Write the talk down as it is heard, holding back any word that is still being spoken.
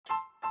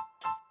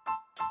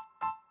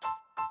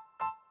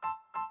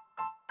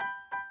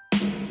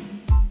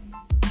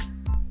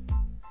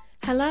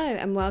Hello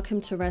and welcome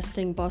to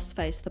Resting Boss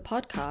Face, the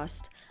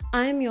podcast.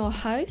 I'm your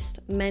host,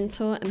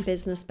 mentor and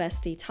business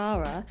bestie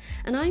Tara,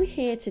 and I'm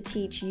here to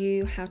teach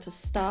you how to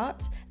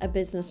start a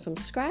business from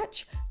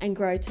scratch and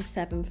grow to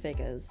 7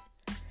 figures.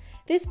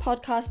 This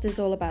podcast is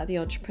all about the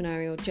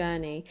entrepreneurial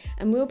journey,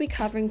 and we'll be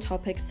covering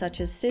topics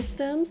such as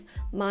systems,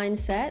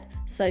 mindset,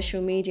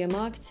 social media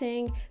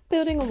marketing,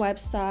 building a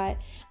website,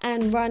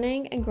 and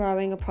running and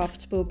growing a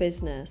profitable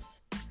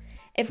business.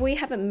 If we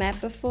haven't met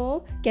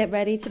before, get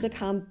ready to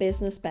become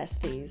business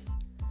besties.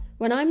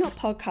 When I'm not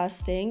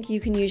podcasting,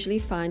 you can usually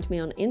find me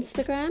on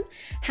Instagram,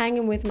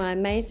 hanging with my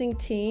amazing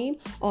team,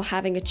 or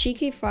having a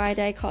cheeky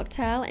Friday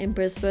cocktail in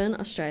Brisbane,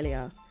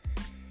 Australia.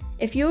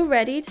 If you're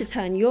ready to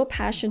turn your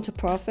passion to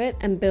profit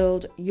and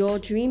build your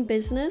dream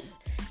business,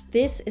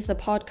 this is the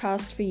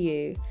podcast for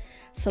you.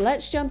 So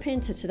let's jump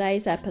into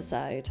today's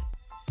episode.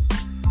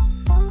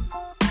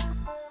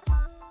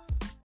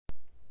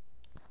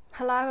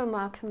 Hello and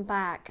welcome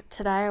back.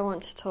 Today I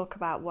want to talk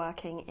about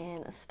working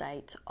in a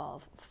state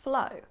of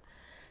flow.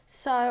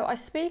 So I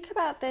speak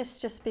about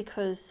this just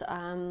because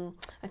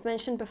I've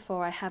mentioned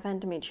before I have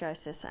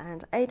endometriosis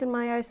and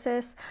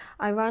adenomyosis.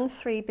 I run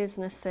 3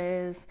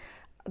 businesses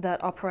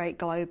that operate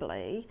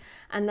globally,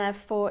 and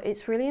therefore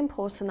it's really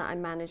important that I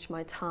manage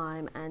my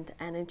time and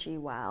energy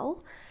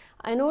well.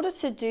 In order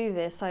to do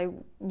this, I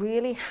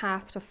really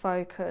have to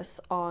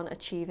focus on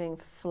achieving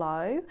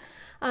flow.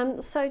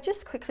 So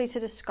just quickly to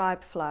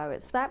describe flow,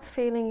 it's that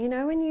feeling,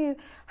 when you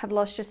have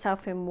lost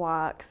yourself in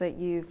work, that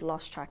you've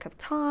lost track of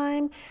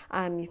time,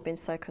 you've been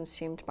so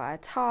consumed by a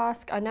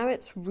task. I know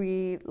it's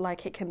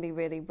it can be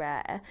really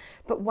rare,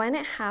 but when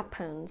it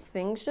happens,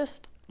 things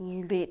just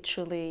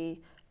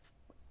literally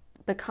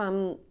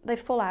they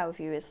fall out of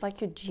you. It's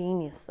like your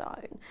genius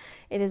zone.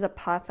 It is a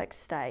perfect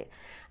state.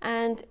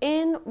 And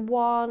in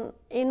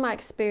my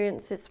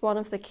experience, it's one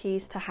of the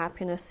keys to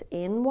happiness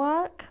in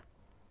work.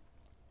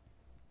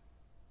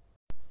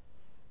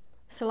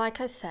 So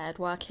like I said,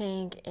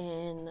 working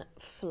in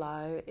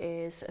flow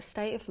is a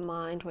state of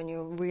mind when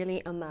you're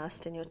really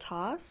immersed in your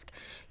task.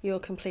 You're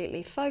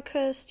completely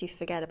focused, you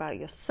forget about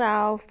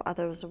yourself,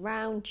 others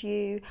around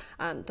you,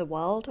 the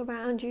world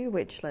around you,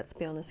 which, let's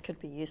be honest, could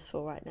be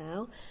useful right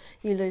now.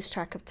 You lose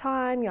track of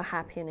time, you're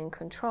happy and in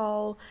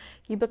control.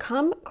 You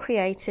become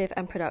creative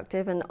and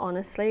productive, and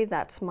honestly,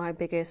 that's my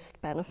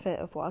biggest benefit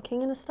of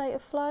working in a state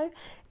of flow,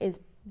 is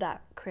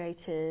that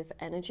creative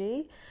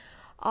energy.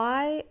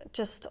 I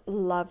just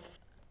love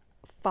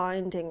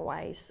finding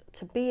ways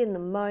to be in the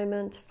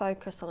moment,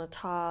 focus on a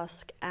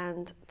task,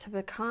 and to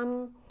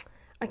become,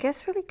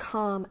 really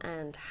calm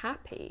and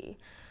happy.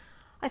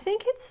 I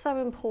think it's so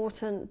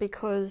important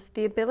because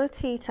the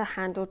ability to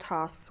handle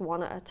tasks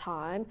one at a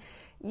time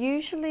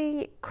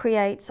usually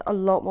creates a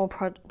lot more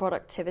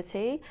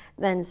productivity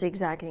than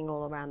zigzagging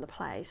all around the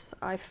place.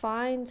 I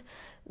find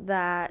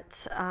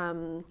that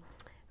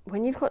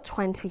when you've got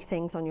 20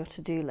 things on your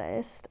to-do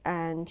list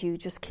and you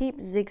just keep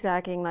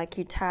zigzagging, like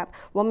you tap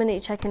 1 minute you're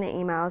checking your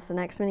emails, the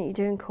next minute you're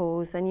doing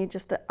calls, then you're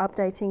just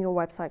updating your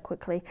website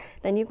quickly,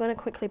 then you're going to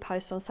quickly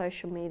post on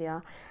social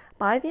media.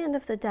 By the end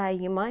of the day,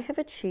 you might have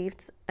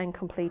achieved and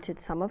completed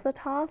some of the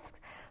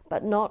tasks,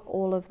 but not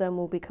all of them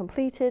will be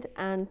completed,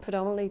 and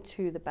predominantly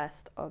to the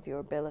best of your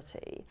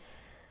ability.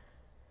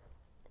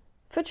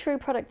 For true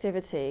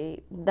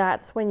productivity,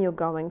 that's when you're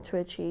going to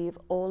achieve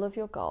all of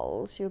your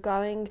goals. You're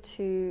going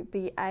to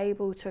be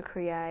able to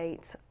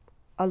create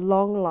a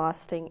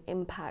long-lasting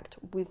impact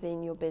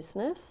within your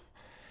business.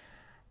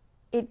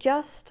 It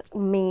just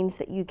means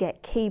that you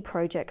get key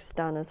projects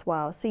done as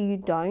well. So you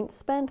don't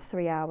spend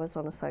 3 hours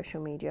on a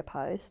social media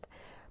post,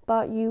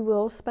 but you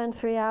will spend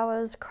 3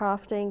 hours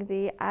crafting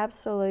the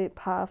absolute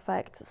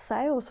perfect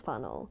sales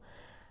funnel.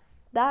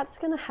 That's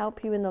going to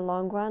help you in the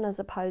long run, as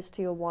opposed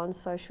to your one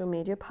social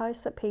media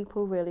post that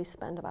people really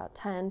spend about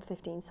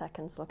 10-15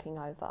 seconds looking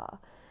over.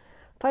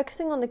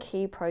 Focusing on the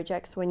key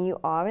projects when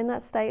you are in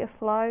that state of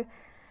flow,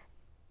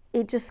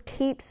 it just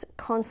keeps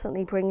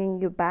constantly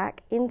bringing you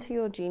back into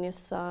your genius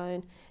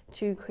zone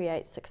to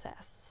create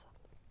success.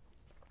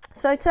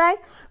 So today,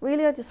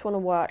 really I just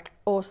want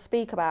to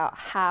speak about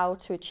how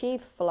to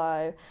achieve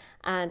flow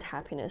and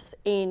happiness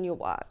in your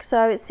work.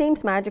 So it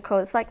seems magical.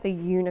 It's like the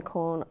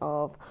unicorn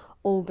of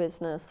all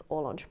business,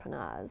 all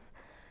entrepreneurs.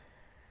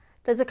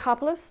 There's a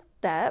couple of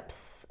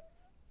steps.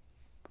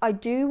 I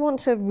do want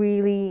to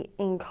really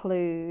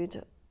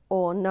include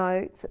or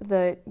note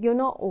that you're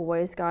not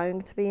always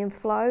going to be in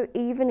flow.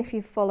 Even if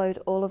you've followed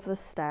all of the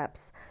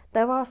steps,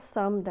 there are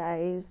some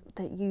days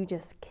that you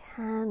just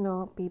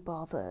cannot be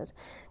bothered.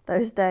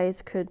 Those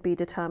days could be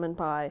determined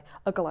by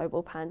a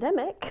global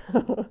pandemic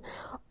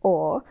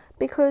or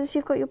because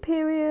you've got your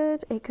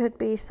period. It could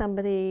be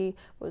somebody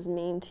was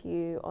mean to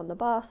you on the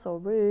bus or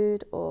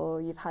rude,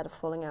 or you've had a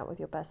falling out with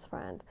your best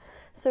friend.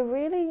 So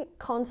really,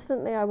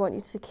 constantly, I want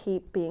you to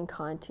keep being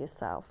kind to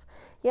yourself.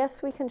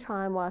 Yes, we can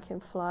try and work in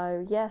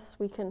flow. Yes,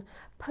 we can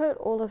put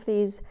all of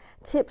these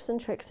tips and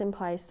tricks in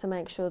place to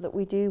make sure that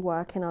we do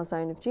work in our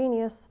zone of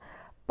genius,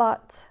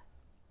 but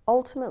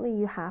ultimately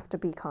you have to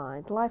be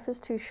kind. Life is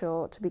too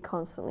short to be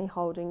constantly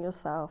holding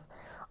yourself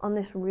on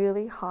this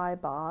really high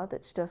bar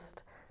that's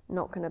just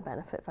not going to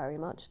benefit very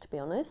much, to be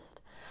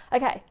honest.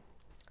 Okay,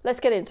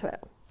 let's get into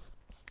it.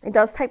 It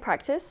does take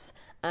practice,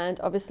 and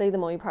obviously the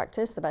more you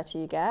practice, the better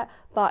you get.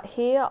 But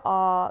here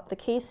are the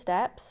key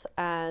steps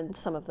and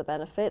some of the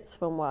benefits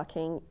from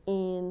working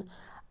in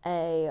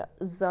a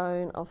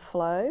zone of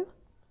flow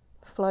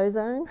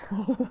zone.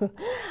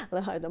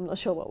 I'm not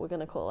sure what we're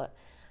going to call it.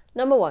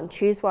 Number one,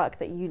 choose work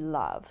that you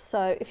love.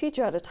 So if you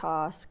dread a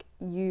task,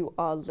 you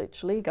are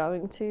literally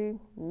going to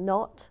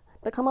not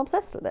become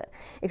obsessed with it.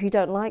 If you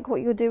don't like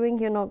what you're doing,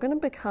 you're not going to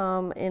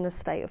become in a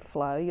state of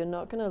flow. You're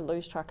not going to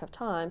lose track of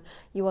time.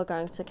 You are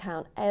going to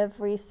count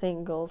every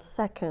single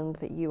second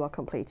that you are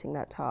completing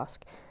that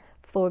task.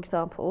 For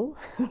example,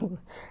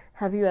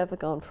 have you ever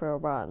gone for a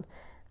run?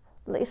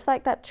 It's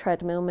like that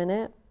treadmill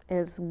minute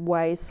is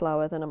way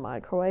slower than a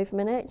microwave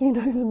minute. You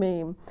know the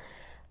meme.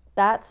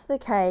 That's the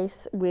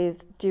case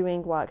with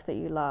doing work that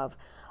you love.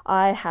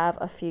 I have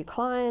a few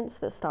clients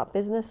that start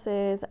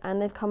businesses, and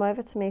they've come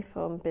over to me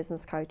from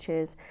business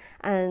coaches,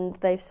 and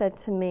they've said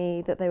to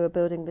me that they were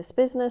building this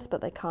business but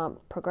they can't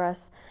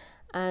progress.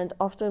 And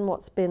often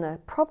what's been a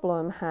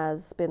problem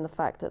has been the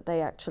fact that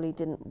they actually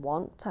didn't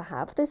want to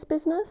have this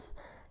business.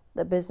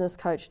 The business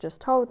coach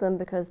just told them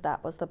because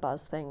that was the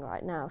buzz thing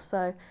right now.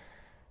 So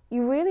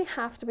you really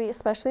have to be,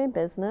 especially in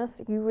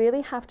business, you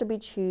really have to be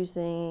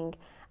choosing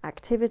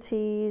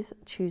activities,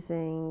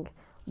 choosing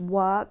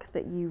work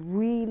that you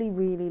really,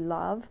 really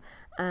love,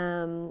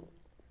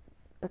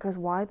 because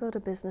why build a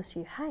business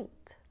you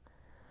hate?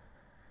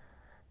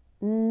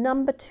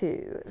 Number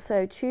two,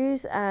 so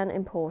choose an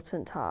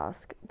important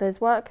task.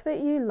 There's work that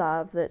you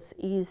love that's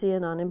easy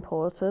and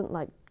unimportant,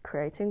 like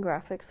creating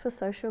graphics for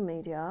social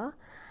media.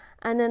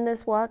 And then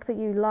there's work that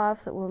you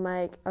love that will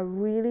make a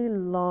really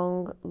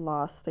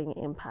long-lasting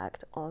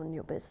impact on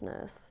your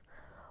business.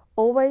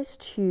 Always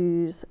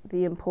choose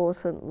the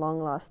important,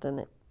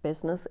 long-lasting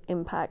business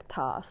impact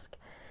task.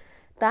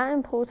 That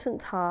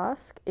important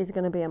task is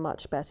going to be a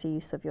much better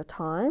use of your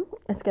time.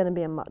 It's going to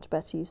be a much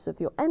better use of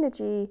your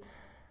energy.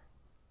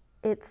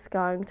 It's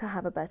going to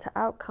have a better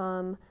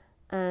outcome,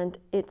 and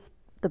it's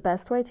the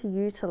best way to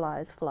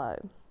utilize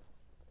flow.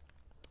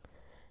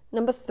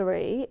 Number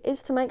three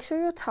is to make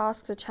sure your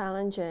tasks are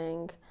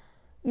challenging.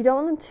 You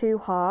don't want them too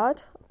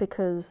hard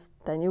because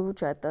then you will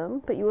dread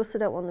them, but you also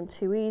don't want them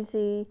too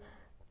easy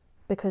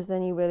because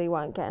then you really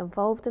won't get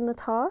involved in the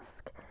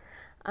task.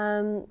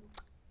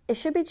 It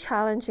should be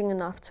challenging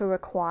enough to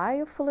require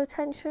your full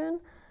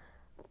attention,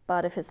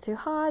 but if it's too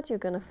hard, you're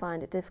going to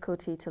find it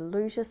difficulty to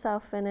lose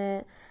yourself in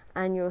it,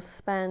 and you'll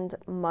spend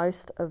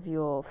most of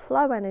your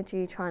flow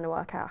energy trying to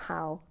work out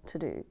how to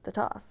do the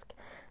task.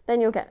 Then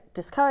you'll get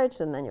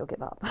discouraged and then you'll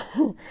give up.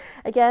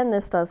 Again,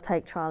 this does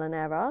take trial and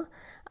error.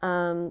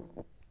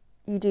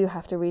 You do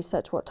have to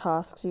research what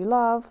tasks you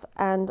love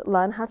and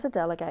learn how to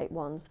delegate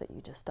ones that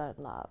you just don't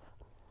love.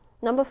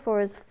 Number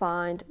four is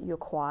find your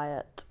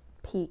quiet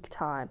peak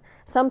time.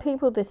 Some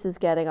people, this is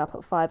getting up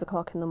at 5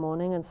 o'clock in the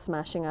morning and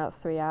smashing out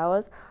 3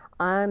 hours.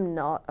 I'm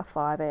not a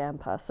 5 a.m.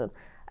 person.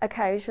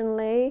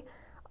 Occasionally,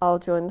 I'll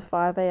join the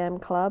 5 a.m.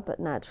 club, but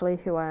naturally,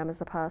 who I am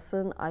as a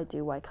person, I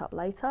do wake up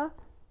later.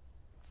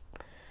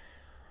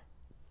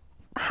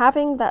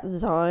 Having that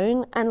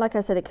zone, and like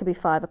I said, it could be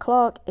 5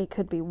 o'clock, it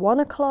could be 1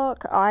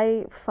 o'clock.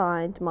 I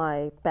find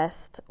my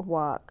best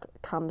work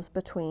comes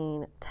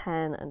between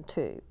 10 and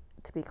 2,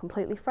 to be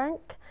completely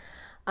frank.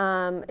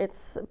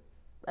 It's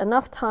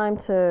enough time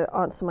to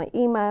answer my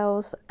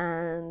emails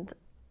and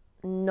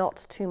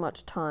not too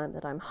much time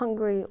that I'm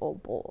hungry or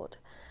bored.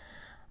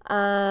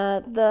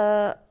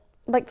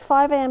 Like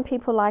 5 a.m.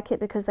 people like it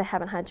because they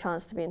haven't had a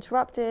chance to be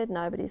interrupted.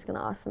 Nobody's going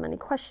to ask them any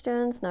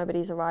questions.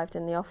 Nobody's arrived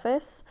in the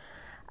office.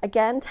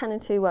 Again, 10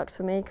 and 2 works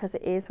for me because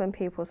it is when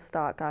people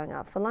start going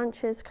out for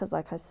lunches, because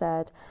like I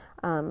said,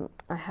 I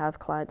have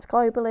clients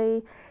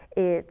globally.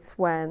 It's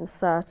when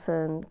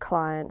certain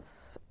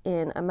clients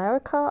in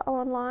America are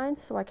online,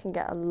 so I can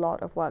get a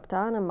lot of work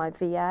done, and my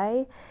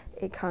VA,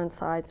 it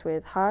coincides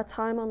with her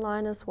time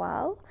online as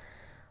well.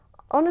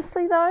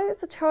 Honestly though,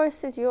 the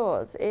choice is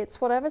yours.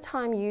 It's whatever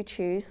time you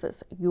choose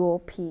that's your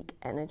peak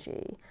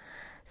energy.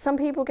 Some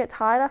people get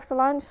tired after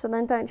lunch, so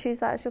then don't choose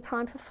that as your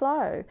time for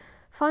flow.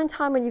 Find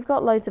time when you've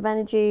got loads of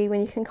energy,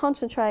 when you can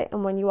concentrate,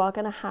 and when you are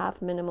going to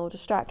have minimal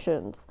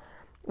distractions,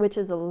 which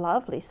is a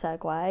lovely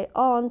segue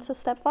on to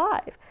step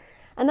 5.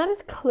 And that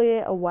is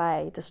clear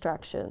away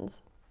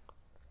distractions.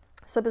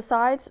 So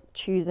besides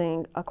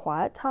choosing a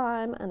quiet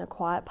time and a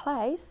quiet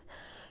place,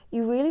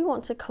 you really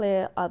want to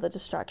clear other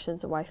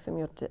distractions away from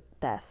your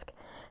desk.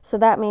 So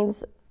that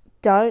means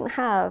you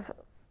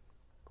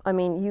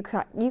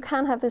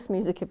can have this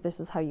music if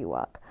this is how you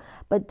work,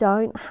 but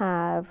don't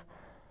have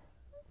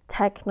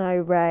techno,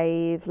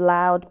 rave,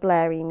 loud,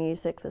 blary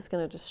music that's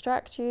going to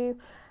distract you.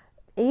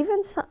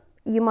 Even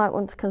you might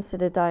want to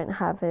consider don't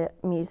have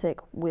music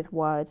with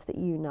words that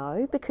you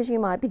know, because you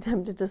might be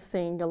tempted to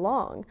sing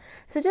along.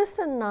 So just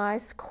a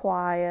nice,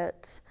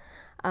 quiet,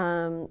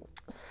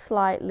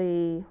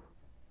 slightly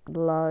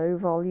low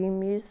volume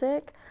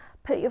music.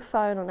 Put your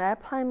phone on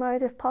airplane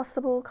mode if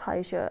possible.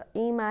 Close your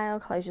email,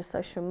 close your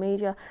social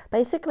media.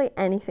 Basically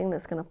anything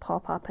that's going to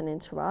pop up and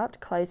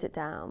interrupt, close it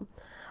down.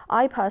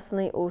 I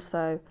personally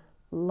also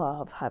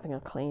love having a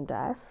clean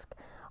desk.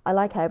 I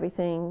like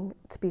everything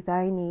to be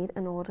very neat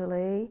and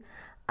orderly.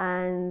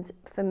 And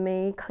for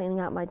me, cleaning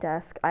out my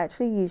desk, I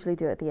actually usually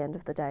do it at the end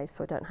of the day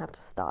so I don't have to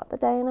start the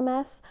day in a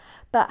mess.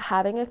 But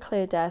having a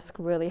clear desk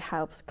really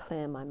helps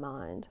clear my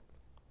mind.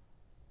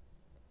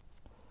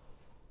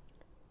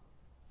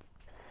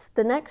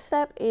 The next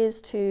step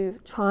is to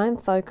try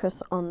and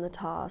focus on the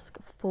task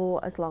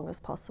for as long as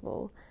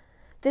possible.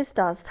 This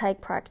does take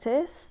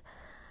practice.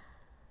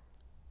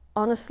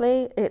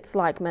 Honestly, it's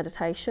like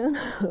meditation.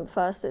 At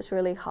first it's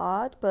really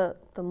hard,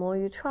 but the more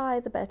you try,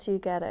 the better you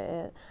get at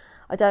it.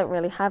 I don't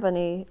really have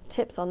any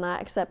tips on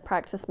that except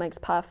practice makes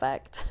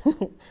perfect.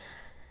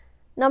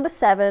 Number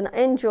 7,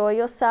 enjoy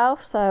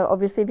yourself. So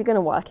obviously if you're going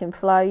to work in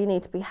flow, you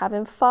need to be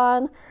having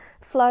fun.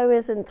 Flow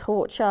isn't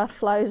torture.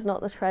 Flow is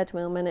not the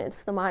treadmill minute,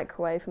 it's the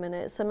microwave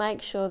minute. So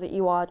make sure that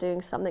you are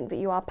doing something that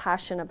you are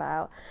passionate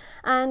about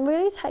and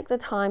really take the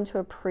time to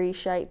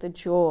appreciate the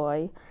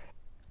joy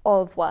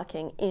of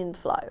working in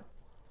flow.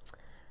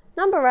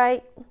 Number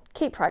 8,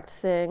 keep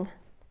practicing.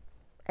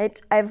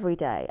 Every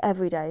day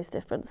is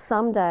different.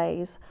 Some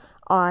days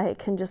I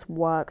can just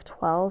work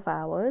 12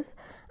 hours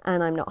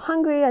and I'm not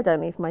hungry, I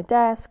don't leave my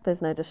desk,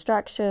 there's no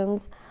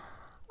distractions.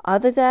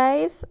 Other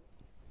days,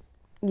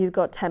 you've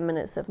got 10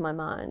 minutes of my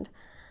mind.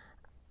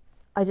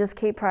 I just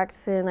keep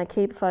practicing, I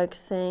keep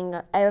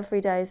focusing. Every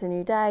day is a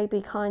new day.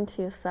 Be kind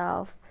to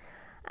yourself.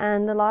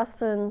 And the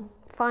last and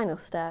final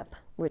step,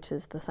 which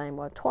is the same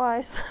word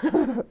twice,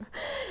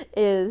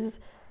 is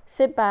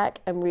sit back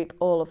and reap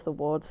all of the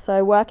rewards.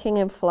 So working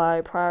in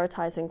flow,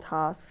 prioritizing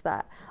tasks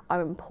that are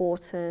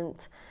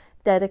important,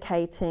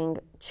 dedicating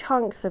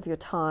chunks of your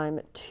time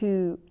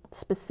to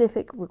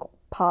specific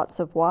parts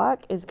of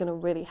work is going to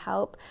really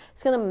help.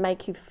 It's going to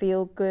make you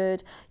feel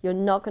good. You're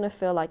not going to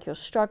feel like you're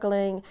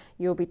struggling.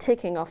 You'll be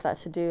ticking off that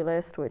to-do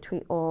list, which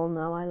we all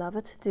know I love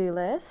a to-do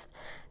list.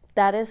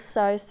 That is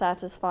so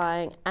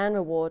satisfying and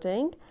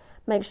rewarding.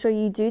 Make sure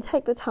you do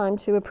take the time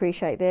to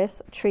appreciate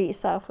this. Treat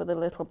yourself with a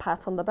little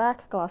pat on the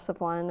back, a glass of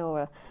wine,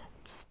 or a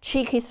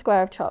cheeky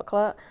square of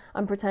chocolate.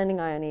 I'm pretending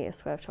I only eat a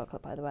square of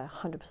chocolate, by the way.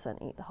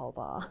 100% eat the whole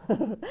bar.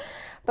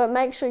 But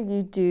make sure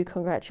you do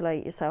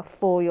congratulate yourself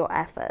for your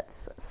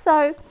efforts.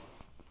 So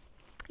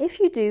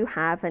if you do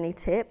have any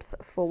tips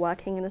for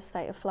working in a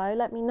state of flow,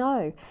 let me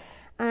know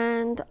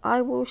and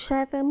I will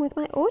share them with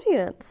my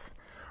audience.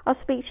 I'll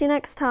speak to you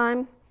next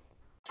time.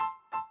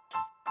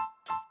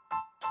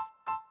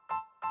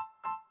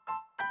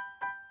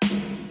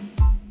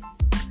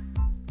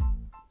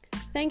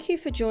 Thank you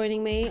for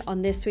joining me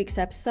on this week's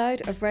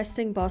episode of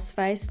Resting Boss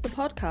Face, the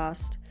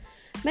podcast.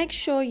 Make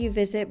sure you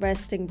visit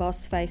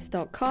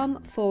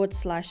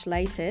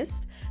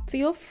restingbossface.com/latest for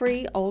your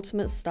free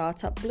ultimate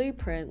startup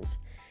blueprint.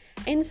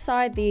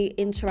 Inside the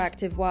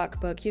interactive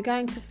workbook, you're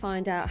going to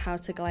find out how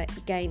to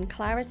gain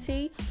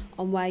clarity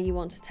on where you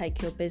want to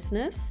take your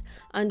business,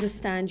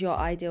 understand your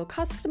ideal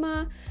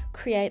customer,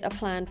 create a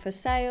plan for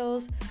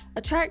sales,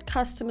 attract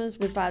customers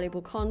with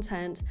valuable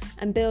content,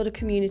 and build a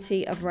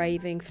community of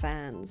raving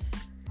fans.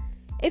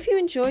 If you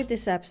enjoyed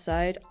this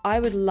episode, I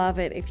would love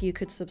it if you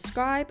could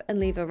subscribe and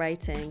leave a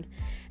rating.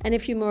 And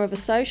if you're more of a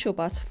social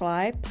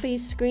butterfly,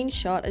 please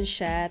screenshot and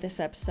share this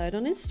episode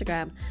on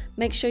Instagram.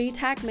 Make sure you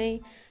tag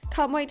me.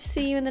 Can't wait to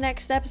see you in the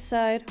next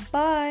episode.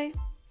 Bye!